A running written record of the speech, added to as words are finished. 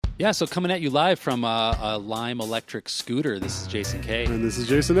Yeah, so coming at you live from a Lime electric scooter, this is Jason K. And this is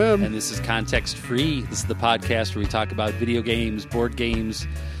Jason M. And this is Context Free. This is the podcast where we talk about video games, board games,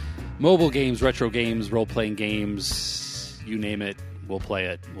 mobile games, retro games, role-playing games, you name it, we'll play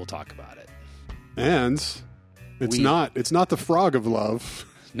it, we'll talk about it. And it's not the frog of love.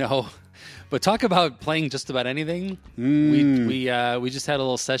 No. But talk about playing just about anything. We just had a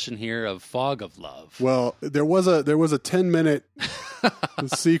little session here of Fog of Love. Well, there was a 10-minute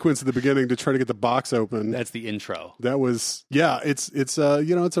sequence at the beginning to try to get the box open. That's the intro. That was it's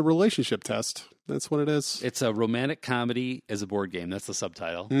a relationship test. That's what it is. It's a romantic comedy as a board game. That's the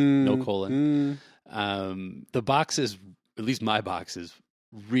subtitle. No colon. The box is, at least my box is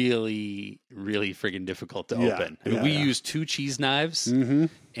really, really friggin' difficult to open. I mean, we use 2 cheese knives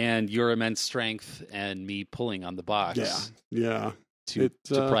and your immense strength and me pulling on the box. Yeah. To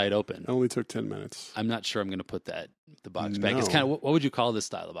pry it open. It only took 10 minutes. I'm not sure I'm going to put the box back. It's kind of, what would you call this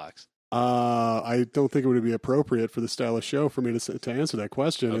style of box? I don't think it would be appropriate for the style of show for me to answer that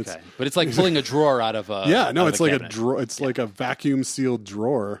question. Okay, but it's like pulling a drawer out of a it's like cabinet. a drawer. It's like a vacuum sealed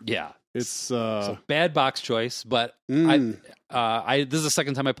drawer. Yeah. It's so bad box choice, but I this is the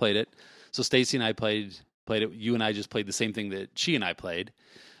second time I played it. So Stacy and I played it. You and I just played the same thing that she and I played.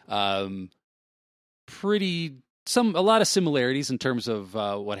 A lot of similarities in terms of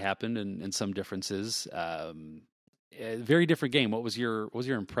what happened and some differences. A very different game. What was your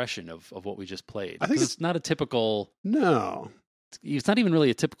impression of what we just played? I think it's not a typical. No, it's not even really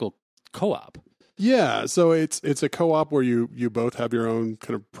a typical co-op. Yeah, so it's a co-op where you both have your own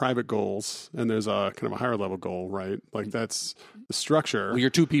kind of private goals, and there's a kind of a higher level goal, right? Like that's the structure. Well,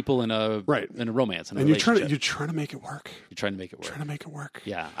 you're 2 people in a romance, and you're trying to make it work. You're trying to make it work.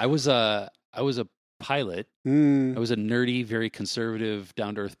 Yeah, I was a pilot. I was a nerdy, very conservative,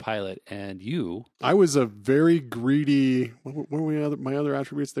 down to earth pilot, and you? I was a very greedy. What were my other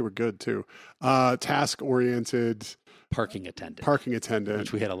attributes? They were good too. Task oriented. Parking attendant,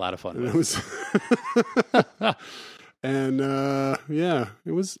 which we had a lot of fun with. It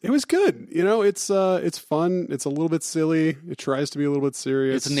was good. You know, it's fun. It's a little bit silly. It tries to be a little bit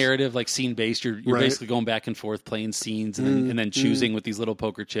serious. It's narrative, like scene based. You're basically going back and forth playing scenes and then choosing with these little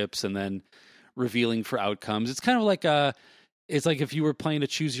poker chips and then revealing for outcomes. It's kind of like it's like if you were playing a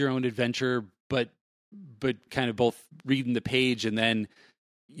choose your own adventure, but kind of both reading the page and then,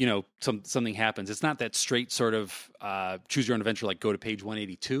 you know, something happens. It's not that straight sort of choose your own adventure, like go to page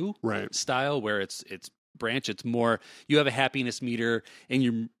 182 style where it's branch. It's more you have a happiness meter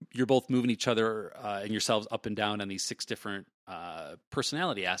and you're both moving each other and yourselves up and down on these 6 different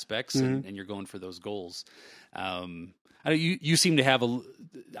personality aspects, and you're going for those goals. You seem to have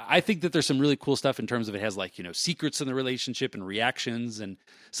I think that there's some really cool stuff in terms of it has, like, you know, secrets in the relationship and reactions, and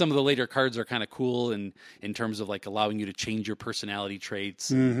some of the later cards are kind of cool and in terms of like allowing you to change your personality traits.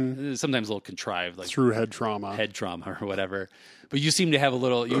 Sometimes a little contrived, like through head trauma or whatever. But you seem to have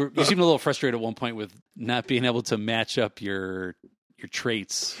you seemed a little frustrated at one point with not being able to match up your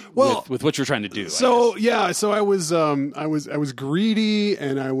traits with what you're trying to do. So I was greedy,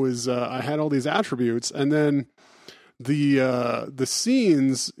 and I had all these attributes, and then the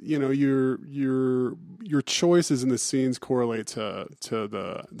scenes, you know, your choices in the scenes correlate to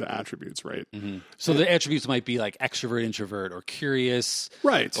the attributes, right? So the attributes might be like extrovert, introvert, or curious,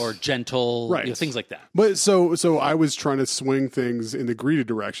 right, or gentle, right, you know, things like that. But so I was trying to swing things in the greedy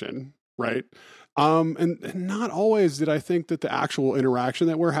direction, right? And not always did I think that the actual interaction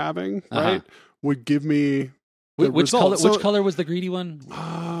that we're having, right, would give me which color was the greedy one?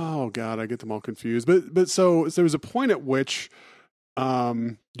 Oh God, I get them all confused. But so there was a point at which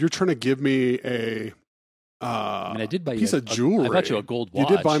you're trying to give me a I did buy piece you of jewelry. I bought you a gold watch.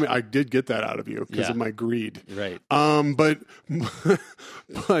 You did buy me. I did get that out of you because of my greed. Right. But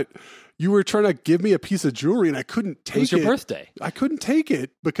you were trying to give me a piece of jewelry, and I couldn't take it. It was your birthday. I couldn't take it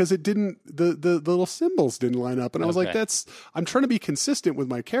because it didn't. The little symbols didn't line up, and I was like, I'm trying to be consistent with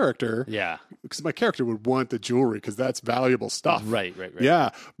my character. Yeah. Because my character would want the jewelry because that's valuable stuff. Right. Yeah,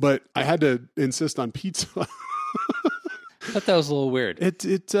 but I had to insist on pizza. I thought that was a little weird. I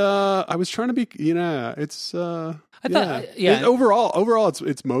was trying to be, it's, I thought, overall,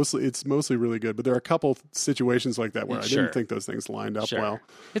 it's mostly really good, but there are a couple situations like that where I didn't think those things lined up well.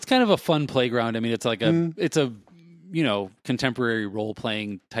 It's kind of a fun playground. I mean, it's like it's a, you know, contemporary role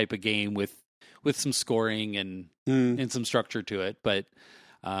playing type of game with some scoring and some structure to it. But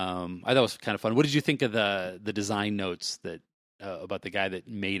I thought it was kind of fun. What did you think of the design notes that about the guy that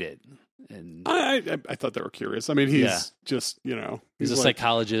made it? And I thought they were curious. I mean, he's just, you know, he's a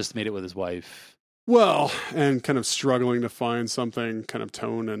psychologist, made it with his wife. Well, and kind of struggling to find something kind of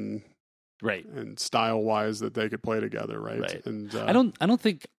tone and right and style wise that they could play together, right? Right. And I don't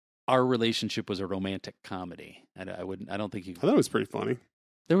think our relationship was a romantic comedy. I wouldn't. I don't think you. I thought it was pretty funny.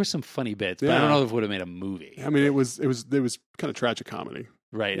 There were some funny bits, but I don't know if it would have made a movie. I mean, it was kind of tragic comedy.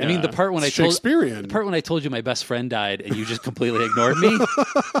 Right. Yeah. I mean, the part when I told you my best friend died and you just completely ignored me.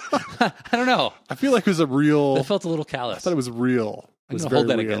 I don't know. I feel like it was a real. It felt a little callous. I thought it was real. It was I'm very hold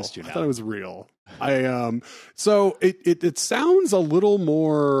that real. against you now. I thought it was real. So it sounds a little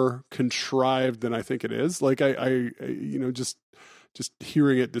more contrived than I think it is. Like I just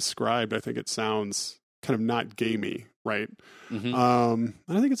hearing it described, I think it sounds kind of not gamey, right? Mm-hmm. And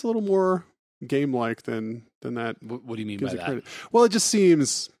I think it's a little more game-like than that. What do you mean by that? Credit. Well, it just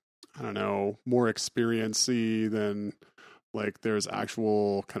seems, I don't know, more experience-y than like there's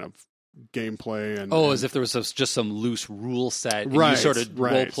actual kind of gameplay and as if there was just some loose rule set and you sort of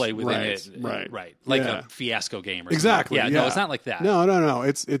role play within it, right? Like a Fiasco game, or exactly. Yeah, no, it's not like that. No.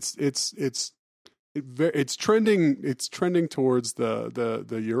 It's trending. It's trending towards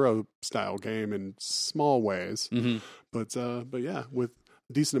the Euro style game in small ways, but yeah, with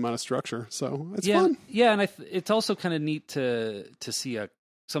a decent amount of structure. So it's fun. Yeah, and it's also kind of neat to see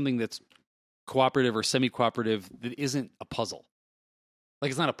something that's cooperative or semi-cooperative that isn't a puzzle. Like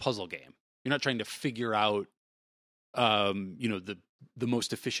it's not a puzzle game. You're not trying to figure out, the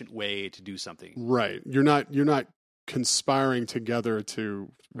most efficient way to do something. Right. You're not conspiring together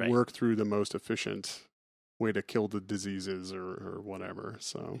to work through the most efficient way to kill the diseases or whatever.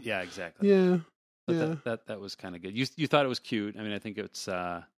 So yeah, exactly. Yeah. But that was kind of good. You thought it was cute. I mean, I think it's.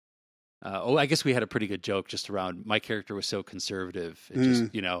 I guess we had a pretty good joke just around my character was so conservative. It just,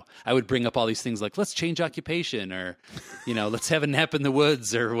 I would bring up all these things like, let's change occupation or, let's have a nap in the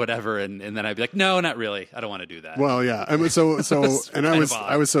woods or whatever. And then I'd be like, no, not really. I don't want to do that. Well, yeah. I mean, so and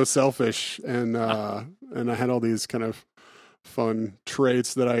I was so selfish and I had all these kind of fun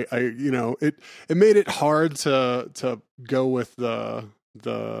traits that I it made it hard to go with the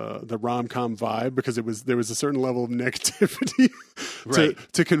rom-com vibe because there was a certain level of negativity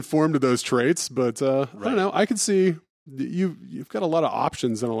to conform to those traits, but I don't know, I could see you've got a lot of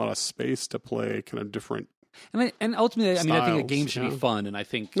options and a lot of space to play kind of different and ultimately styles, I think a game should be fun, and I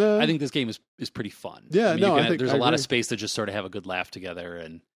think this game is pretty fun. Yeah, I think there's a lot of space to just sort of have a good laugh together,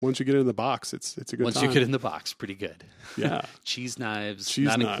 and once you get in the box it's a good once time. you get in the box, pretty good. Yeah. Cheese knives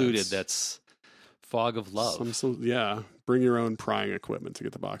included. That's Fog of Love. Bring your own prying equipment to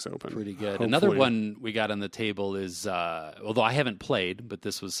get the box open. Pretty good. Hopefully. Another one we got on the table is, although I haven't played, but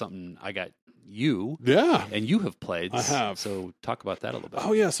this was something I got you. Yeah. And you have played. I have. So talk about that a little bit.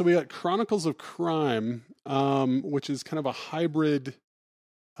 Oh, yeah. So we got Chronicles of Crime, which is kind of a hybrid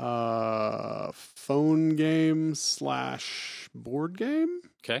phone game / board game.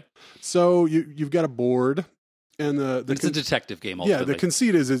 Okay. So you've got a board. And it's a detective game, ultimately. Yeah, the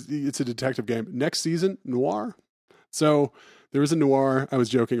conceit is it's a detective game. Next season, noir. So there was a noir. I was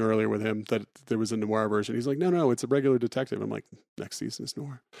joking earlier with him that there was a noir version. He's like, no, it's a regular detective. I'm like, next season is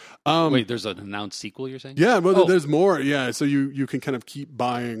noir. Wait, there's an announced sequel, you're saying? Yeah, well, there's more. Yeah, so you can kind of keep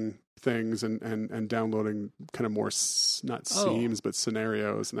buying things and downloading kind of more not scenes but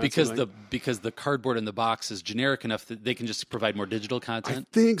scenarios and that because sort of because the cardboard in the box is generic enough that they can just provide more digital content.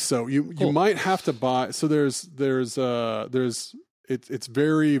 I think so. You might have to buy. So there's it's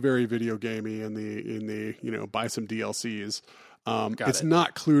very, very video gamey in the buy some DLCs. It's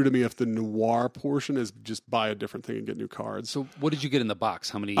not clear to me if the noir portion is just buy a different thing and get new cards. So what did you get in the box?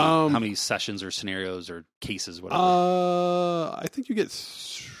 How many sessions or scenarios or cases, whatever? I think you get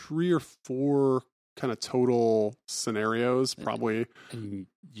 3 or 4 kind of total scenarios, probably. And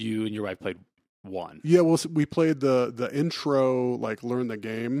you and your wife played one. Yeah, well, we played the intro, like learn the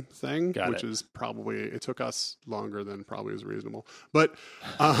game thing, which is probably, it took us longer than probably was reasonable. But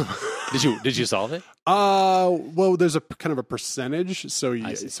did you solve it? Well, there's a kind of a percentage, so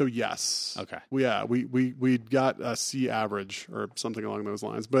yes. Okay. Yeah, we got a C average or something along those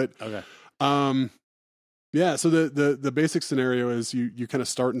lines. But okay. Yeah, so the basic scenario is you kind of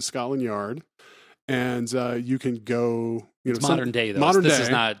start in Scotland Yard. And you can go. It's modern day, though. This is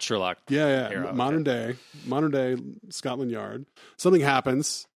not Sherlock. Yeah. Modern day Scotland Yard. Something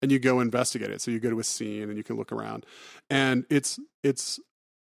happens, and you go investigate it. So you go to a scene, and you can look around. And it's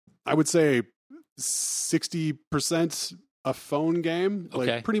I would say 60% a phone game.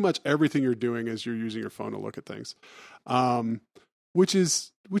 Okay. Like pretty much everything you're doing is you're using your phone to look at things, which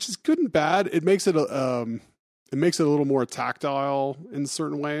is good and bad. It makes it a little more tactile in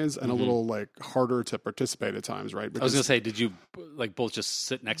certain ways and a little like harder to participate at times, right? Because I was going to say, did you like both just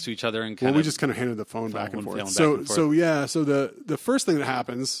sit next to each other and we just kind of handed the phone back and forth. So the first thing that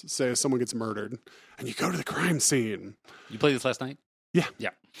happens, say someone gets murdered and you go to the crime scene. You played this last night? Yeah.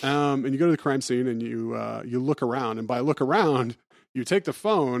 And you go to the crime scene and you look around, and by look around, you take the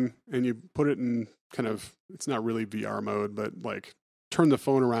phone and you put it in kind of, it's not really VR mode, but like turn the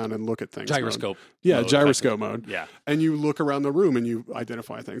phone around and look at things. Gyroscope. Yeah, gyroscope mode. Yeah. And you look around the room and you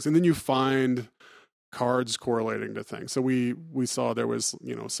identify things. And then you find cards correlating to things. So we saw there was,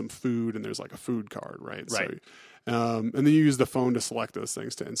 some food, and there's like a food card, right? Right. So, and then you use the phone to select those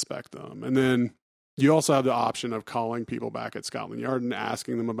things to inspect them. And then you also have the option of calling people back at Scotland Yard and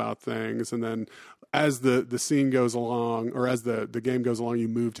asking them about things. And then as the scene goes along, or as the game goes along, you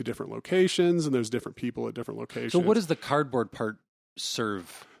move to different locations, and there's different people at different locations. So what does the cardboard part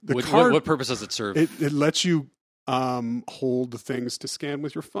serve? What purpose does it serve? It lets you hold the things to scan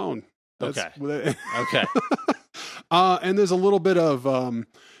with your phone. Okay. Okay. And there's a little bit of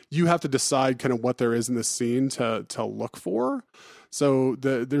you have to decide kind of what there is in the scene to look for. So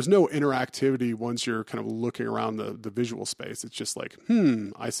there's no interactivity once you're kind of looking around the visual space. It's just like,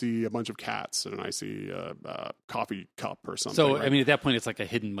 I see a bunch of cats, and I see a coffee cup or something. So, right? I mean, at that point, it's like a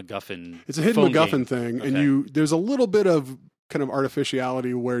hidden MacGuffin. It's a hidden MacGuffin game. thing. Okay. And there's a little bit of kind of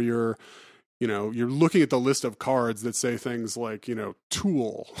artificiality where you're looking at the list of cards that say things like,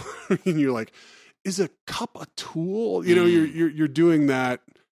 tool. And you're like, is a cup a tool? You're doing that,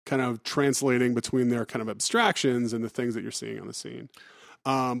 kind of translating between their kind of abstractions and the things that you're seeing on the scene.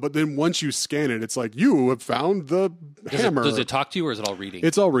 But then once you scan it, it's like, you have found the hammer. Does it talk to you, or is it all reading?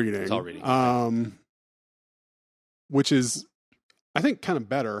 It's all reading. It's all reading. Which is, I think, kind of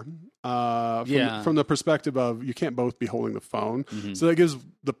better. From the perspective of, you can't both be holding the phone. Mm-hmm. So that gives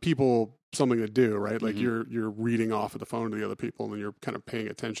the people something to do, right? Like you're reading off of the phone to the other people, and then you're kind of paying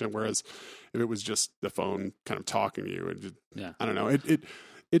attention. Whereas if it was just the phone kind of talking to you, I don't know.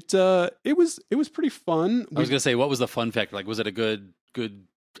 It was pretty fun. I was gonna say, what was the fun factor? Like, was it a good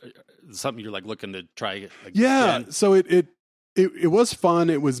something you're like looking to try? Like, yeah. again? So it was fun.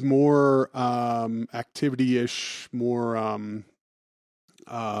 It was more activity-ish, more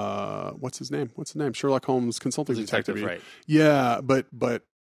what's his name? Sherlock Holmes Consulting Detective. Right. Yeah, but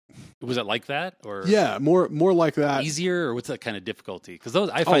was it like that, or more like that? Easier, or what's that kind of difficulty? Because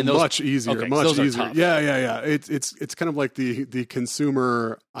I find those much easier, okay, much those easier. Are tough. Yeah. It's kind of like the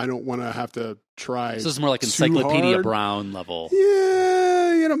consumer. I don't want to have to try. So this is more like Encyclopedia hard. Brown level.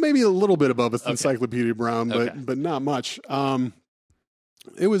 Yeah, maybe a little bit above Okay. Encyclopedia Brown, but not much.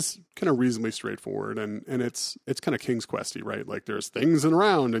 It was kind of reasonably straightforward, and it's kind of King's Questy, right? Like there's things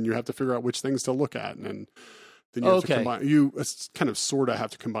around, and you have to figure out which things to look at, and then you have to combine. You kind of sort of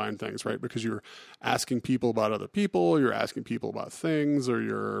have to combine things, right? Because you're asking people about other people, you're asking people about things, or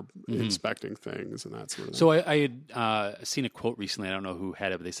you're inspecting things and that sort of thing. So I had seen a quote recently. I don't know who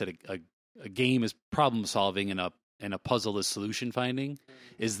had it, but they said a game is problem solving and a puzzle is solution finding.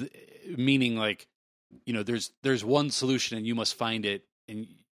 Is meaning like, there's one solution and you must find it. And,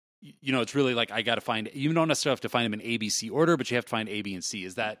 it's really like, I got to find, you don't necessarily have to find them in A, B, C order, but you have to find A, B, and C.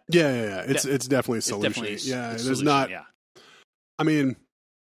 Is that? Yeah. It's definitely a solution. There's not, I mean,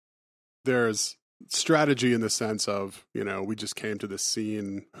 there's strategy in the sense of, we just came to this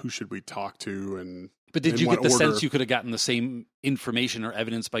scene. Who should we talk to? But did you get the sense you could have gotten the same information or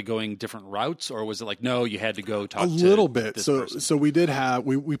evidence by going different routes, or was it like, no, you had to go talk a little bit? This so person? We did have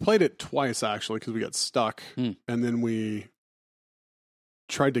we played it twice actually, because we got stuck, and then we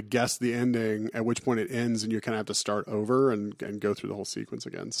tried to guess the ending, at which point it ends, and you kind of have to start over and go through the whole sequence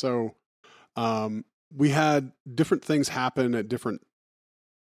again. So we had different things happen at different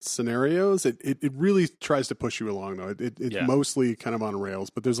scenarios. It really tries to push you along, though. It's mostly kind of on rails,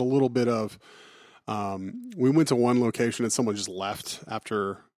 but there's a little bit of we went to one location and someone just left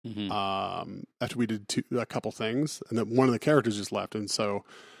after we did a couple things, and then one of the characters just left, and so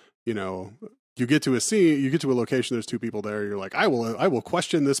you get to a scene, you get to a location, there's two people there, you're like, I will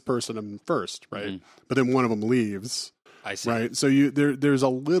question this person first, right? But then one of them leaves. I see. Right. So there's a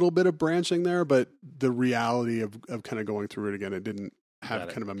little bit of branching there, but the reality of kind of going through it again, it didn't have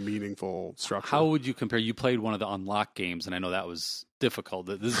kind of a meaningful structure. How would you compare? You played one of the Unlock games, and I know that was difficult.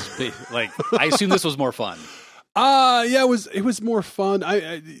 This is like, I assume this was more fun. Yeah, it was more fun.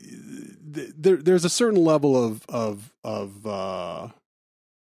 There's a certain level of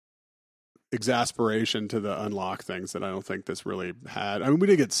exasperation to the Unlock things that I don't think this really had. I mean, we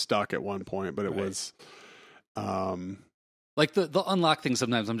did get stuck at one point, but it was like the Unlock thing.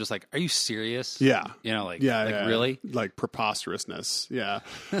 Sometimes I'm just like, are you serious? Yeah. Really? Like preposterousness. Yeah.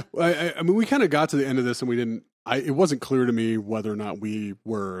 I mean, we kind of got to the end of this, and it wasn't clear to me whether or not we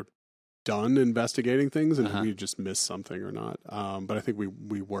were done investigating things and we just missed something or not. But I think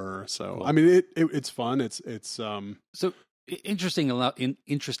we were. So, cool. I mean, it's fun. It's so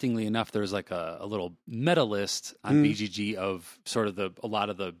Interestingly enough, there's like a little meta list on BGG of sort of a lot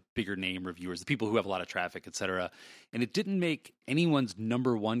of the bigger name reviewers, the people who have a lot of traffic, etc. And it didn't make anyone's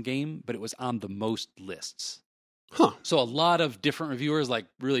number one game, but it was on the most lists. Huh. So a lot of different reviewers like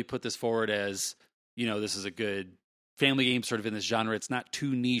really put this forward as, this is a good family game sort of in this genre. It's not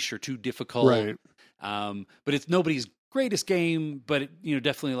too niche or too difficult. Right. But it's nobody's greatest game, but it,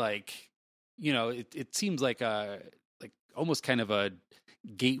 definitely like, it seems like almost kind of a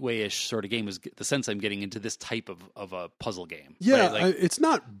gateway-ish sort of game is the sense I'm getting into this type of a puzzle game. Yeah, right? Like, it's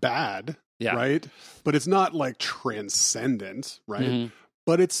not bad, yeah. right? But it's not like transcendent, right? Mm-hmm.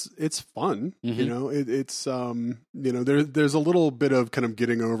 But it's fun, Mm-hmm. it's there's a little bit of kind of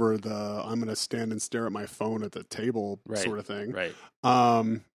getting over the I'm going to stand and stare at my phone at the table sort of thing,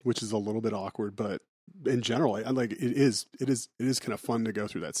 right? Which is a little bit awkward, but in general, I like it is kind of fun to go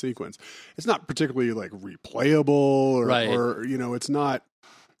through that sequence. It's not particularly like replayable or it's not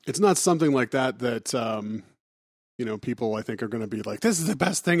something like that people I think are going to be like, this is the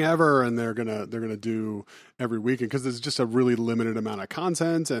best thing ever, and they're gonna do every weekend, because there's just a really limited amount of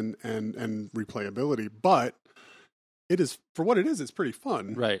content and replayability. But it is, for what it is, it's pretty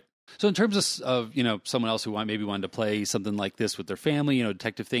fun, right? So in terms of someone else who maybe wanted to play something like this with their family,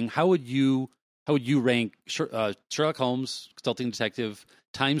 detective thing, how would you rank Sherlock Holmes, Consulting Detective,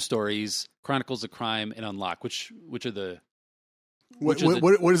 Time Stories, Chronicles of Crime, and Unlock? Which are the what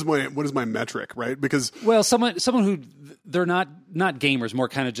is my metric, right? Because someone who they're not gamers, more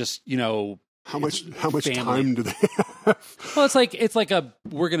kind of just how much family. time do they have? Well, it's like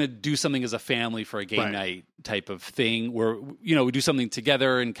we're gonna do something as a family for a game night type of thing, where we do something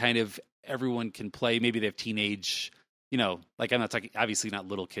together and kind of everyone can play. Maybe they have teenage. Like I'm not talking. Obviously, not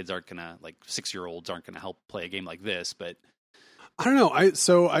little kids aren't gonna, like 6-year-olds aren't gonna help play a game like this. But I don't know.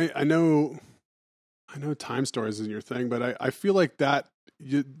 I know Time Stories is your thing, but I feel like that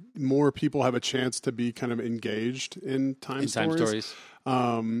more people have a chance to be kind of engaged in Time Stories.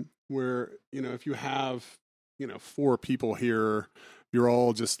 Where if you have 4 people here, you're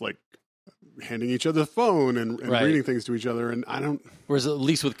all just like handing each other the phone and reading things to each other, and I don't. Whereas at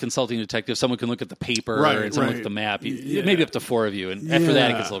least with Consulting Detective, someone can look at the paper and someone look at the map. Maybe up to 4 of you, and after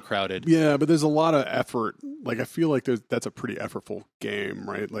that it gets a little crowded. Yeah, but there's a lot of effort. Like I feel like that's a pretty effortful game,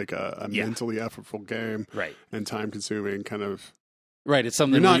 right? Like a mentally effortful game, right? And time consuming, kind of. Right, it's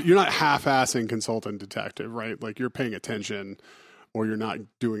something you're not half-assing Consultant Detective, right? Like you're paying attention, or you're not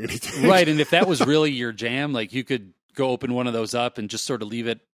doing anything. Right, and if that was really your jam, like you could go open one of those up and just sort of leave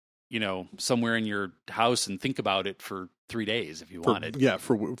it, somewhere in your house and think about it for 3 days if you wanted. Yeah,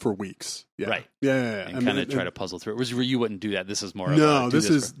 for weeks. Yeah. Right. Yeah. And kind of try to puzzle through it. Whereas you wouldn't do that. This is more. No, this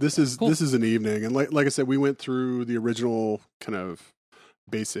is an evening, and like I said, we went through the original kind of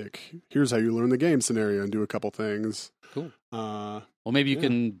basic. Here's how you learn the game scenario and do a couple things. Cool. Well, maybe you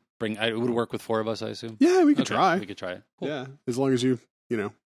can bring. It would work with 4 of us, I assume. Yeah, we could try. We could try it. Cool. Yeah, as long as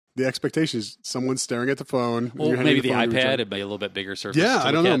the expectation is someone's staring at the phone. Well, maybe the iPad would be a little bit bigger surface. Yeah,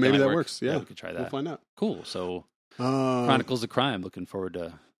 I don't know. Maybe that works. Yeah, we could try that. We'll find out. Cool. So, Chronicles of Crime. Looking forward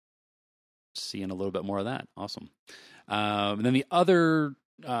to seeing a little bit more of that. Awesome. And then the other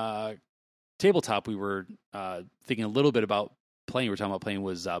tabletop we were thinking a little bit about playing. We were talking about playing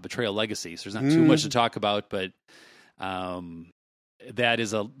was Betrayal Legacy. So there's not too much to talk about, but that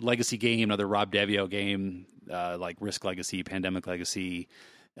is a legacy game, another Rob Daviau game, like Risk Legacy, Pandemic Legacy.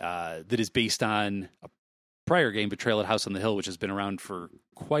 That is based on a prior game, Betrayal at House on the Hill, which has been around for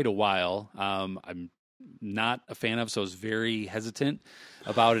quite a while. I'm not a fan of, so I was very hesitant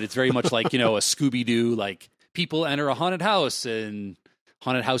about it. It's very much like, a Scooby-Doo, like people enter a haunted house and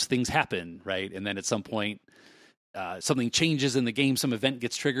haunted house things happen, right? And then at some point, something changes in the game, some event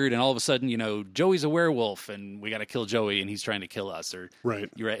gets triggered, and all of a sudden, Joey's a werewolf and we got to kill Joey and he's trying to kill us. Or right.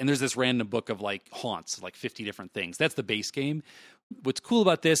 You're right. And there's this random book of like haunts, like 50 different things. That's the base game. What's cool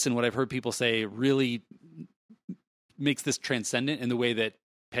about this, and what I've heard people say really makes this transcendent in the way that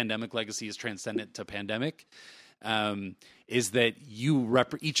Pandemic Legacy is transcendent to Pandemic, is that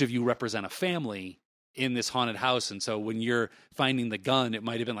each of you represent a family in this haunted house. And so when you're finding the gun, it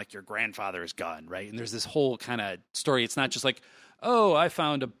might have been like your grandfather's gun, right? And there's this whole kind of story. It's not just like, oh, I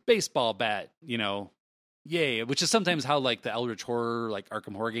found a baseball bat, yay, which is sometimes how like the Eldritch Horror, like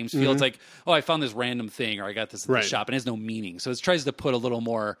Arkham Horror games feel. It's like, oh, I found this random thing, or I got this at the shop, and it has no meaning. So it tries to put a little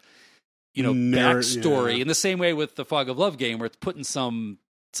more, backstory in the same way with the Fog of Love game, where it's putting something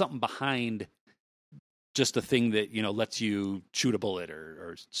behind just a thing that, lets you shoot a bullet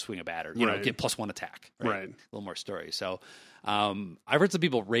or swing a bat or, get +1 attack. Right. A little more story. So I've heard some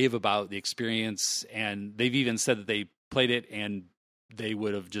people rave about the experience, and they've even said that they played it and they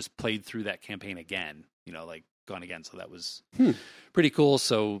would have just played through that campaign again, like gone again. So that was pretty cool.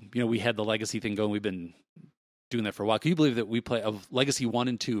 So, we had the Legacy thing going. We've been doing that for a while. Can you believe that we play of Legacy 1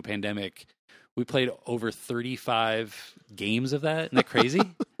 and 2 Pandemic? We played over 35 games of that. Isn't that crazy?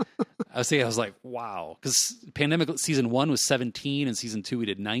 I was like, wow. Because Pandemic Season 1 was 17 and Season 2 we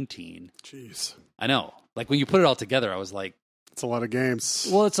did 19. Jeez. I know. Like when you put it all together, I was like, it's a lot of games.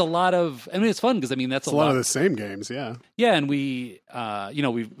 Well, it's a lot of, it's fun because that's a lot of the same games. Yeah. Yeah. And we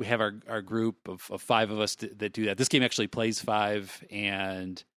have our group of 5 of us that do that. This game actually plays 5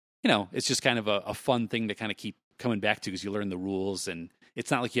 and, it's just kind of a fun thing to kind of keep coming back to because you learn the rules and it's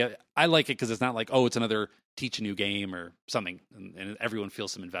not like I like it because it's not like, oh, it's another teach a new game or something. And everyone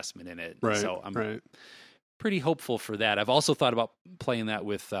feels some investment in it. Right. So I'm pretty hopeful for that. I've also thought about playing that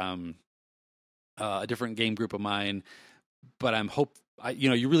with a different game group of mine, but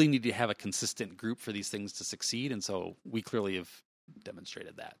you really need to have a consistent group for these things to succeed. And so we clearly have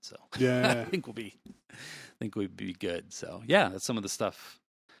demonstrated that. So yeah, I think we'd be good. So yeah, that's some of the stuff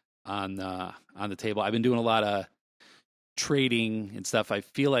on the table. I've been doing a lot of trading and stuff. I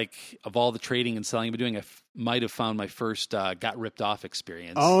feel like of all the trading and selling I've been doing, I might have found my first got ripped off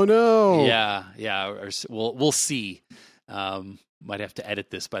experience. Oh no! Yeah. Or we'll see. Might have to edit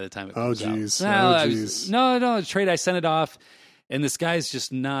this by the time it comes out. No, trade. I sent it off, and this guy's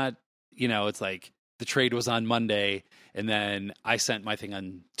just not. It's like the trade was on Monday, and then I sent my thing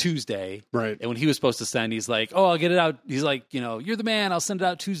on Tuesday. Right. And when he was supposed to send, he's like, "Oh, I'll get it out." He's like, "You're the man. I'll send it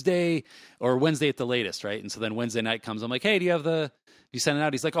out Tuesday or Wednesday at the latest." Right. And so then Wednesday night comes. I'm like, "Hey, do you send it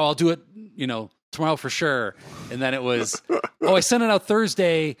out?" He's like, "Oh, I'll do it. Tomorrow for sure." And then it was, "Oh, I sent it out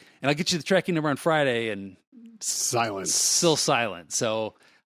Thursday, and I'll get you the tracking number on Friday." And silence. Still silent. So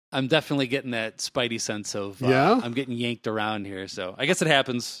I'm definitely getting that spidey sense of I'm getting yanked around here. So I guess it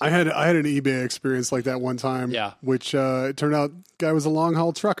happens. I had an eBay experience like that one time. Yeah. Which it turned out guy was a long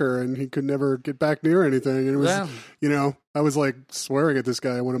haul trucker and he could never get back near anything. And it was I was like swearing at this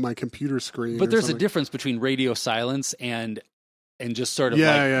guy on one of my computer screens. But there's a difference between radio silence and just sort of you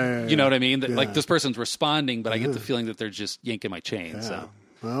know what I mean? That like this person's responding, but I get the feeling that they're just yanking my chain. Yeah. So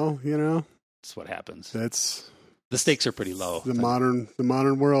well, that's what happens. The stakes are pretty low. The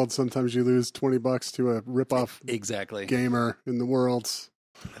modern world. Sometimes you lose $20 to a ripoff gamer in the world.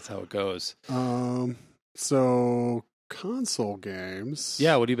 That's how it goes. So console games.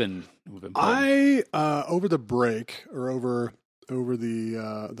 Yeah, what have you been playing? I over the break or over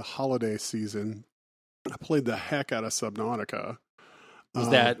the holiday season, I played the heck out of Subnautica. Was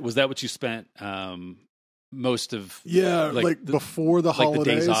that what you spent most of before the holidays,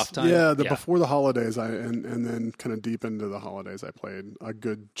 the days off time? Before the holidays, and then kind of deep into the holidays, I played a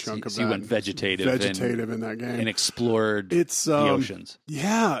good chunk of that. You went vegetative in that game and explored the oceans.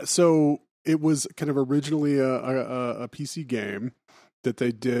 Yeah, so it was kind of originally a PC game that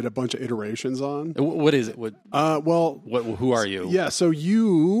they did a bunch of iterations on. What is it? Who are you? Yeah, so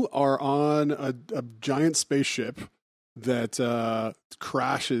you are on a giant spaceship that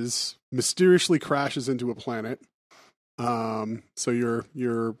mysteriously crashes into a planet. So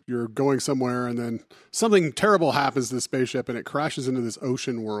you're going somewhere, and then something terrible happens to the spaceship, and it crashes into this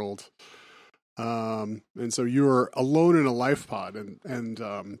ocean world. And so you're alone in a life pod,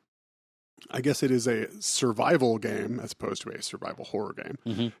 and I guess it is a survival game as opposed to a survival horror game.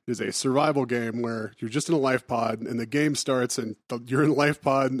 Mm-hmm. It is a survival game where you're just in a life pod, and the game starts, and you're in a life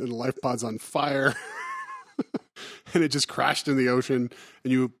pod, and the life pod's on fire. And it just crashed in the ocean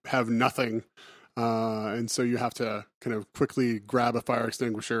and you have nothing. And so you have to kind of quickly grab a fire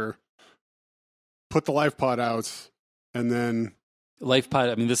extinguisher, put the life pod out, and then... Life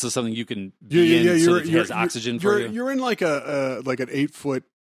pod, this is something you can be in so that it has oxygen for you? You're in like an 8-foot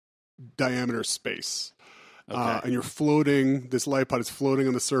diameter space. Okay. And you're floating, this life pod is floating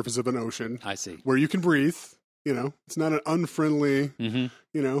on the surface of an ocean. I see. Where you can breathe. It's not an unfriendly,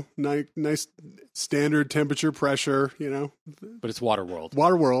 nice standard temperature, pressure, But it's water world.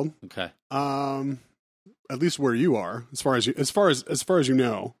 Water world. Okay. At least where you are, as far as you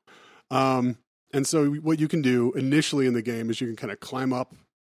know. And so what you can do initially in the game is you can kind of climb up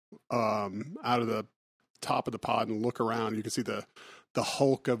out of the top of the pod and look around. You can see the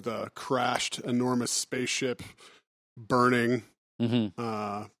hulk of the crashed enormous spaceship burning.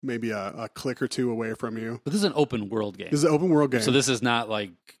 Mm-hmm. Maybe a click or two away from you. But this is an open world game. This is an open world game. So this is not like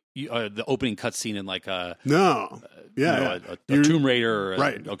the opening cutscene in like a a Tomb Raider.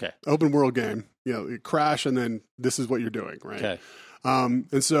 Right. Okay. Open world game. You crash and then this is what you're doing. Right. Okay.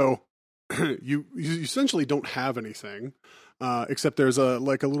 And so you essentially don't have anything except there's a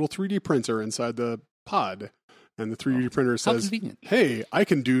little 3D printer inside the pod. And the 3D printer says, "Hey, I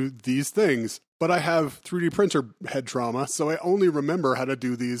can do these things. but I have 3D printer head trauma, so I only remember how to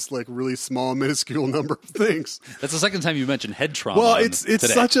do these like really small, minuscule number of things. That's the second time you mentioned head trauma. Well, it's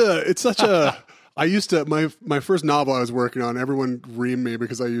such a. I used to my first novel I was working on. Everyone reamed me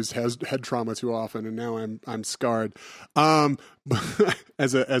because I used head trauma too often, and now I'm scarred.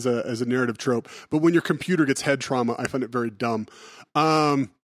 As a narrative trope. But when your computer gets head trauma, I find it very dumb.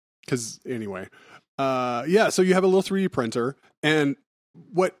 Because anyway, yeah. So you have a little 3D printer, and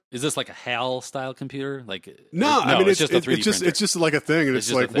what is this, like a HAL style computer? No, I mean it's just a 3D printer. It's just like a thing, and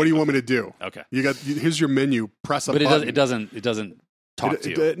it's like, what do you want me to do? Okay, here's your menu. Press a button. But it doesn't talk to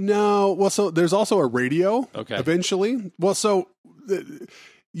you. No. Well, so there's also a radio. Okay. Eventually, well, so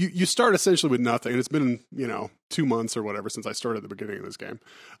you start essentially with nothing, and it's been 2 months or whatever since I started at the beginning of this game,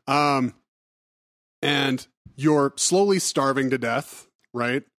 and you're slowly starving to death,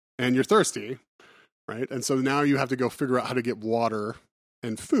 right? And you're thirsty, right? And so now you have to go figure out how to get water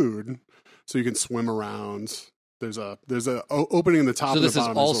and food so you can swim around. There's a opening in the top. So and this the is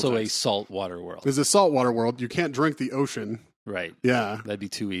bottom also a saltwater world. There's a saltwater world. You can't drink the ocean. Right. Yeah. That'd be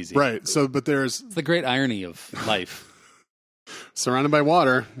too easy. Right. So, but it's the great irony of life. Surrounded by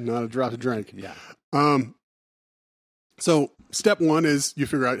water, not a drop to drink. Yeah. So step one is you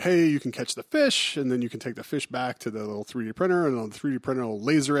figure out, hey, you can catch the fish, and then you can take the fish back to the little 3D printer, and the 3D printer will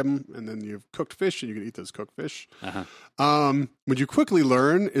laser him, and then you've cooked fish, and you can eat those cooked fish. Uh-huh. What you quickly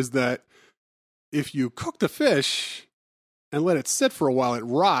learn is that if you cook the fish and let it sit for a while, it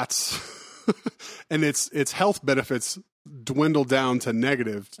rots, and its health benefits dwindle down to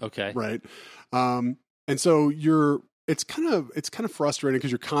negative. Okay. Right. And so it's kind of frustrating because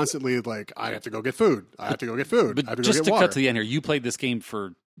you're constantly like, I have to go get food. I have to go get food. But I have to just go get to water. cut to the end here, you played this game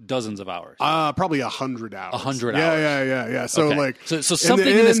for dozens of hours. Probably 100 hours. 100 hours. Yeah. Yeah. So okay. so something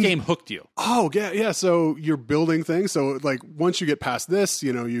in this game hooked you. Oh yeah. So you're building things. So like once you get past this,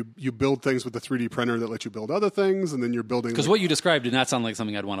 you build things with the 3D printer that let you build other things, and then you're building. Because what you described did not sound like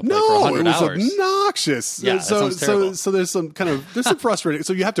something I'd want to play for 100 hours. No, it was obnoxious. Yeah, so that sounds terrible. So there's some frustrating.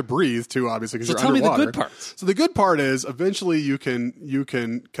 So you have to breathe too, obviously, because so you're tell underwater. me the good parts. So the good part is eventually you can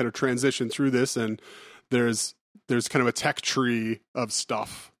kind of transition through this, and there's kind of a tech tree of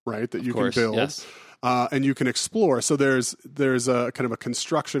stuff. Right, that you can build, yes. And you can explore. So there's a kind of a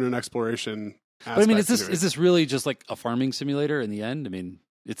construction and exploration aspect. But I mean, is this really just like a farming simulator in the end? I mean,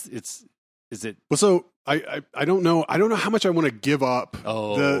 is it? Well, so I don't know. I don't know how much I want to give up.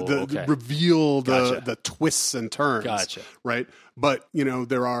 Okay. Reveal Gotcha. the twists and turns. Gotcha. Right, but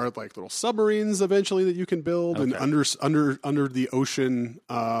there are like little submarines eventually that you can build, and under the ocean,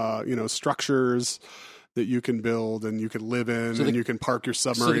 structures that you can build and you can live in, and you can park your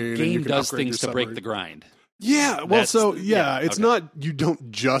submarine. So the game and you can does upgrade things your to break submarine. the grind. Yeah, well, it's okay. not, you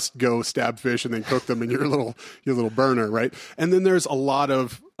don't just go stab fish and then cook them in your little burner, right? And then there's a lot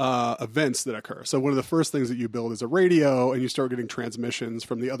of events that occur. So one of the first things that you build is a radio, and you start getting transmissions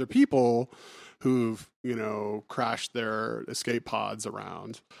from the other people who've crashed their escape pods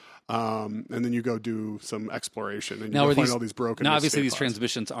around. And then you go do some exploration, and you find all these broken. Now, obviously, these pods.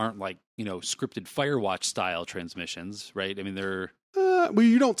 transmissions aren't like scripted Firewatch style transmissions, right? I mean, they're. Well,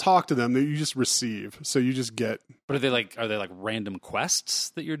 you don't talk to them; you just receive. So you just get. But are they like random quests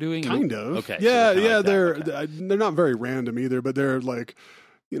that you're doing? Kind of. Okay. Yeah, so they're not very random either, but they're like.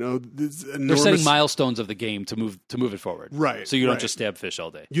 They're setting milestones of the game to move it forward. Right. So you don't just stab fish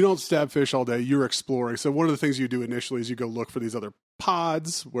all day. You don't stab fish all day. You're exploring. So one of the things you do initially is you go look for these other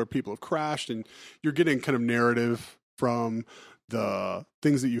pods where people have crashed, and you're getting kind of narrative from the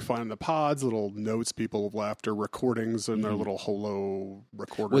things that you find in the pods, little notes people have left, or recordings in their little holo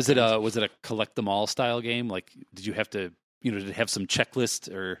recorder. Was it a collect them all style game? Like, did you have to did it have some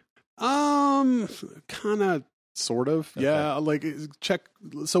checklist or? Kind of. Sort of, okay. Yeah. Like check.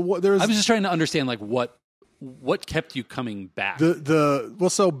 So what there's. I was just trying to understand, like what kept you coming back.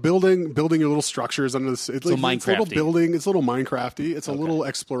 So building your little structures under this. It's Minecrafty. It's a little building. It's a little Minecrafty. It's a little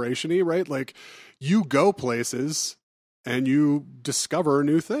exploration-y, right? Like you go places and you discover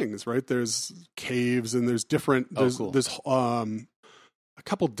new things, right? There's caves and there's different. There's cool. There's a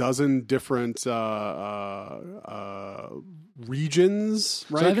couple dozen different regions,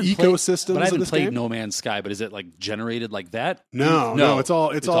 right? So Ecosystems. But I haven't played game. No Man's Sky. But is it like generated like that? No. It's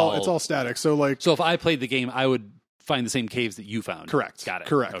all static. So if I played the game, I would find the same caves that you found. Correct. Got it.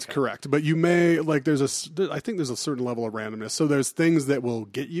 Correct. But you may I think there's a certain level of randomness. So there's things that will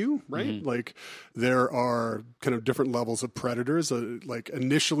get you, right? Mm-hmm. Like there are kind of different levels of predators. Like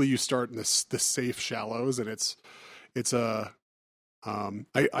initially you start in the safe shallows, and it's a.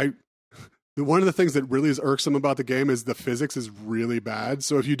 One of the things that really is irksome about the game is the physics is really bad.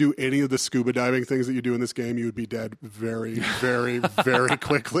 So if you do any of the scuba diving things that you do in this game, you would be dead very, very, very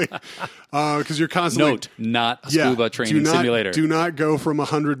quickly. Because you're constantly... Note, not a scuba training simulator. Do not go from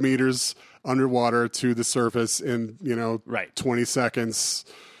 100 meters underwater to the surface in, 20 seconds.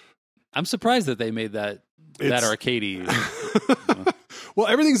 I'm surprised that they made that arcadey. Well,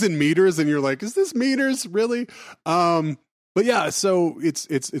 everything's in meters, and you're like, is this meters, really? But yeah, so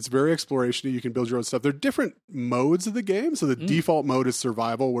it's very exploration-y. You can build your own stuff. There are different modes of the game. So the default mode is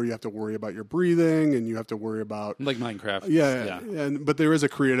survival, where you have to worry about your breathing and you have to worry about like Minecraft. Yeah. But there is a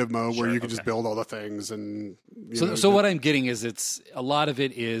creative mode where you can just build all the things and. So what I'm getting is a lot of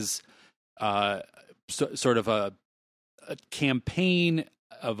it is sort of a campaign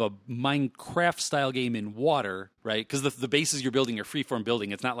of a Minecraft style game in water, right? Because the bases you're building are freeform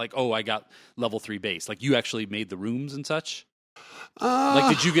building. It's not like, oh, I got level 3 base. Like you actually made the rooms and such.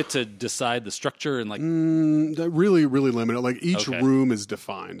 Like, did you get to decide the structure and like? Really, really limited. Like each room is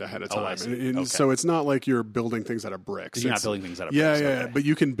defined ahead of time, I see. And so it's not like you're building things out of bricks. You're not building things out of bricks. Yeah. But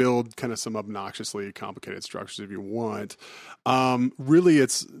you can build kind of some obnoxiously complicated structures if you want. Really,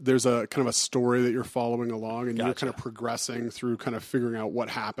 there's a kind of a story that you're following along, and you're kind of progressing through, kind of figuring out what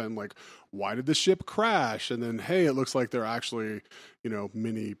happened. Like, why did the ship crash? And then, hey, it looks like they're actually,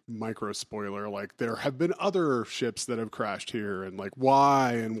 mini micro spoiler. Like there have been other ships that have crashed here, and like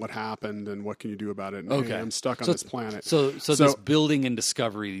why and what happened and what can you do about it? And hey, I'm stuck on this planet. So this building and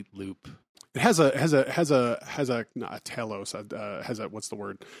discovery loop. It has not a telos, what's the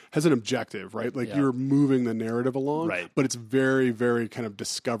word? Has an objective, right? Like you're moving the narrative along, right? But it's very, very kind of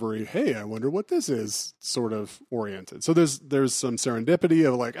discovery. Hey, I wonder what this is, sort of oriented. So there's some serendipity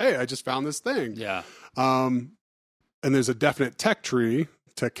of like, hey, I just found this thing. Yeah. And there's a definite tech tree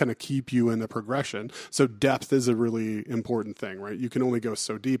to kind of keep you in the progression. So depth is a really important thing, right? You can only go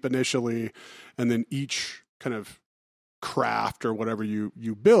so deep initially, and then each kind of craft or whatever you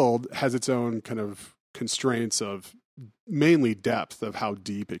build has its own kind of constraints of mainly depth of how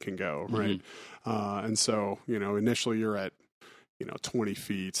deep it can go, right? And so, initially you're at, 20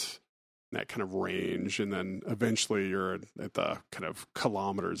 feet, that kind of range, and then eventually you're at the kind of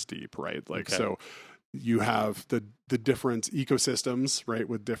kilometers deep, right? Like, so you have the different ecosystems, right,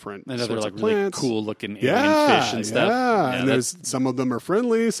 with different sorts like of plants. Really cool looking alien fish and stuff. Yeah, and there's some of them are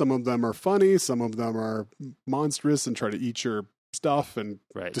friendly, some of them are funny, some of them are monstrous and try to eat your stuff and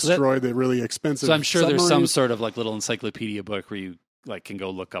destroy the really expensive. So I'm sure there's some sort of like little encyclopedia book where you like can go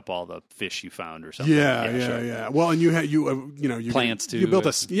look up all the fish you found or something. Yeah. Well, and you plants too. You built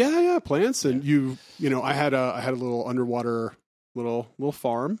plants, and I had a little underwater little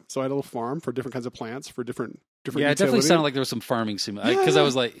farm. So I had a little farm for different kinds of plants for different utility. It definitely sounded like there was some farming because I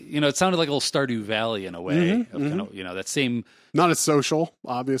was like, it sounded like a little Stardew Valley in a way. Kind of, that same, not as social,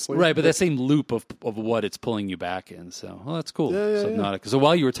 obviously, right? But that same loop of what it's pulling you back in. So, that's cool. Subnautica. So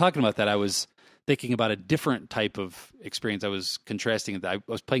while you were talking about that, I was thinking about a different type of experience. I was contrasting it. I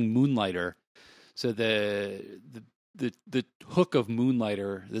was playing Moonlighter. So the hook of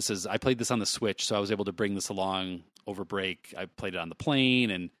Moonlighter. I played this on the Switch, so I was able to bring this along over break. I played it on the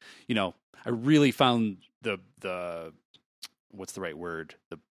plane, and I really found the what's the right word?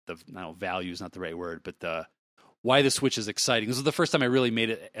 Value is not the right word, but why the Switch is exciting. This was the first time I really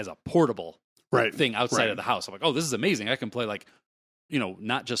made it as a portable thing outside of the house. I'm like, oh, this is amazing. I can play like,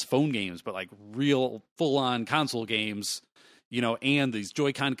 not just phone games, but like real full on console games, and these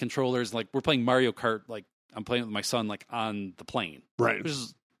Joy-Con controllers. Like we're playing Mario Kart. Like I'm playing with my son, like on the plane, right? Which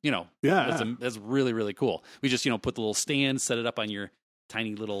is, that's really, really cool. We just, put the little stand, set it up on your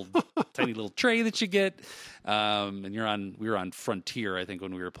tiny little tray that you get. And we were on Frontier, I think,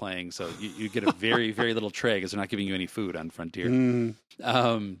 when we were playing. So you get a very, very little tray because they're not giving you any food on Frontier. And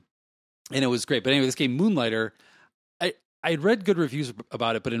it was great. But anyway, this game Moonlighter, I had read good reviews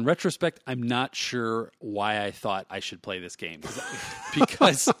about it, but in retrospect, I'm not sure why I thought I should play this game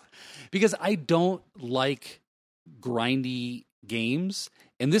because I don't like grindy games.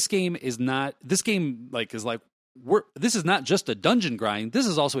 And this game is not just a dungeon grind. This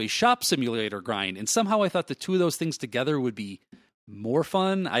is also a shop simulator grind. And somehow I thought the two of those things together would be more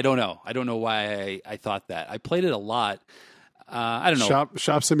fun. I don't know. I don't know why I thought that. I played it a lot. I don't know.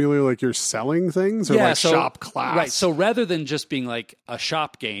 Shop simulator, like you're selling things, or shop class, right? So rather than just being like a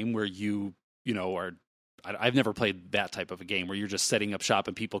shop game where you are, I've never played that type of a game where you're just setting up shop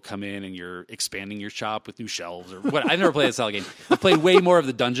and people come in and you're expanding your shop with new shelves or what. I've never played a style game. I've played way more of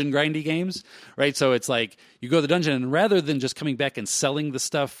the dungeon grindy games, right? So it's like you go to the dungeon and rather than just coming back and selling the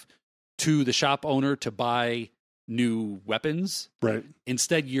stuff to the shop owner to buy new weapons, right?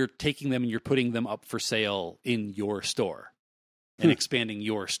 Instead, you're taking them and you're putting them up for sale in your store. and expanding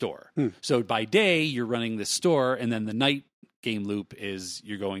your store. So by day, you're running this store, and then the night game loop is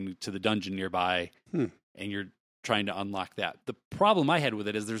you're going to the dungeon nearby, and you're trying to unlock that. The problem I had with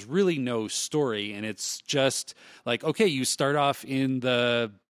it is there's really no story, and it's just like, okay, you start off in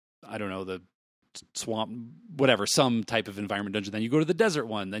the swamp, whatever, some type of environment dungeon. Then you go to the desert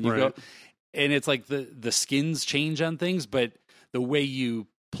one. Then you go, and it's like the skins change on things, but the way you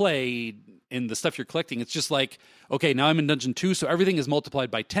play and the stuff you're collecting, it's just like, okay, now I'm in dungeon 2, so everything is multiplied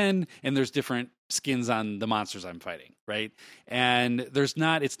by 10, and there's different skins on the monsters I'm fighting, right? And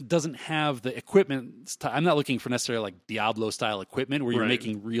it doesn't have the equipment. I'm not looking for necessarily like Diablo style equipment where you're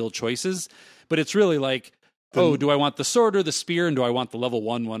making real choices, but it's really like, do I want the sword or the spear, and do I want the level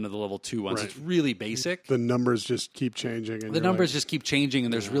 1 one or the level 2 one? So it's really basic. The numbers just keep changing. And the numbers just keep changing,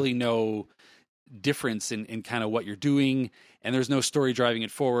 and there's really no difference in kind of what you're doing, and there's no story driving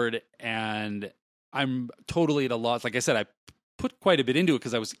it forward. And I'm totally at a loss. Like I said, I put quite a bit into it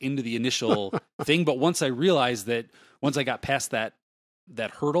because I was into the initial thing, but once I realized that, once I got past that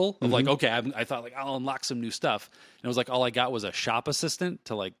hurdle of like, okay, I thought like I'll unlock some new stuff, and it was like all I got was a shop assistant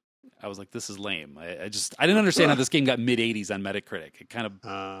to like. I was like, this is lame. I didn't understand how this game got mid-80s on Metacritic. It kind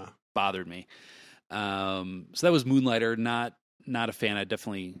of bothered me. So that was Moonlighter. Not a fan. I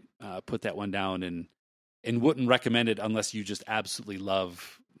definitely put that one down and wouldn't recommend it unless you just absolutely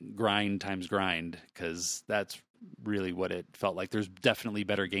love grind times grind, because that's really what it felt like. There's definitely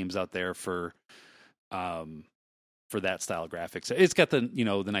better games out there for that style of graphics. It's got the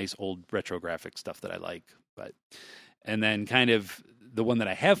nice old retro graphic stuff that I like, and then kind of the one that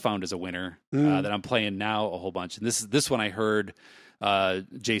I have found as a winner that I'm playing now a whole bunch. And this one I heard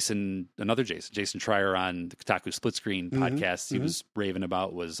Jason Schreier on the Kotaku Split Screen podcast. He was raving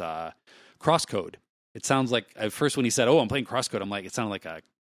about was Crosscode. It sounds like at first when he said, I'm playing Crosscode, I'm like, it sounded like a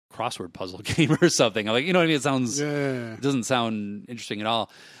crossword puzzle game or something. I'm like, you know what I mean? It sounds, it doesn't sound interesting at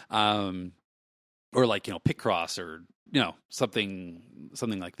all. Or like, Picross or, something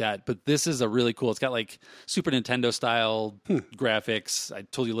like that. But this is a really cool, it's got like Super Nintendo style graphics. I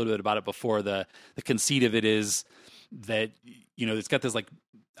told you a little bit about it before. The conceit of it is that, it's got this like,